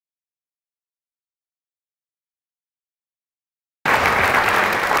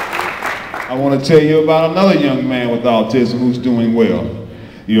I want to tell you about another young man with autism who's doing well.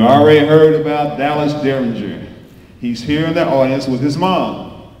 You already heard about Dallas Derringer. He's here in the audience with his mom.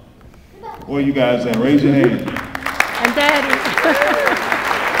 Where you guys at? Raise your hand. And Daddy.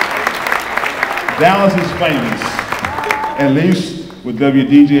 Dallas is famous, at least with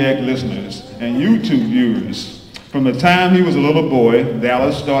WDJX listeners and YouTube viewers. From the time he was a little boy,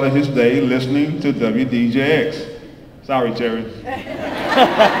 Dallas started his day listening to WDJX. Sorry, Terry.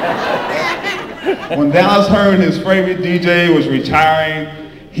 When Dallas heard his favorite DJ was retiring,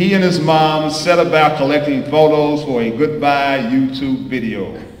 he and his mom set about collecting photos for a goodbye YouTube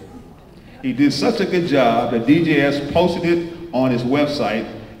video. He did such a good job that DJS posted it on his website,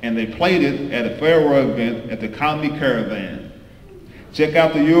 and they played it at a farewell event at the Comedy Caravan. Check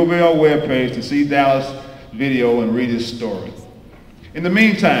out the U of L webpage to see Dallas' video and read his story. In the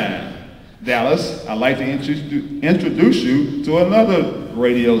meantime, Dallas, I'd like to introduce you to another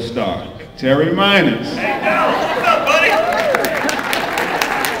radio star, Terry Miners. Hey, Dallas, what's up, buddy?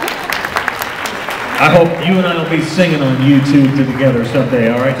 I hope you and I will be singing on YouTube together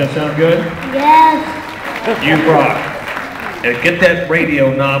someday, all right? That sound good? Yes. You rock. And get that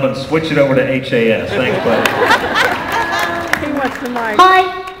radio knob and switch it over to HAS. Thanks, buddy. He wants the mic. Hi.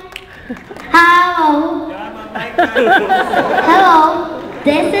 Hello. Hello.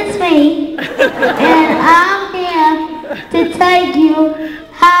 This is me, and I'm here to tell you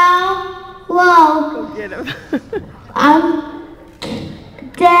how long Go get him. I'm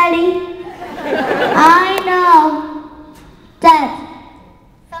Daddy. I know that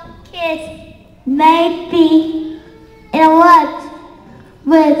some kids may be in love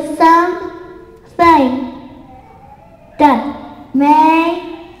with something that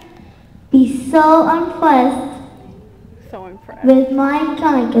may be so impressed So impressed. with my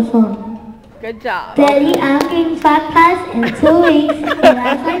microphone. Good job. Daddy, I'm getting track pass in 2 weeks, and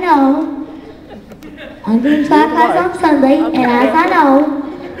as I know, I'm getting track pass on Sunday, and as I know,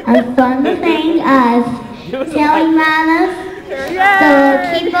 I'm fun to sing as Terry Miners,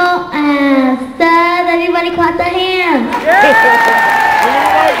 the people, and third, everybody clap their hands.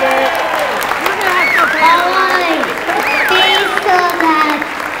 Alright, please so that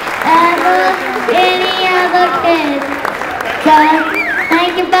ever any other kids. So,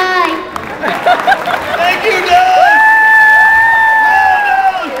 thank you, bye. Thank you, Doug!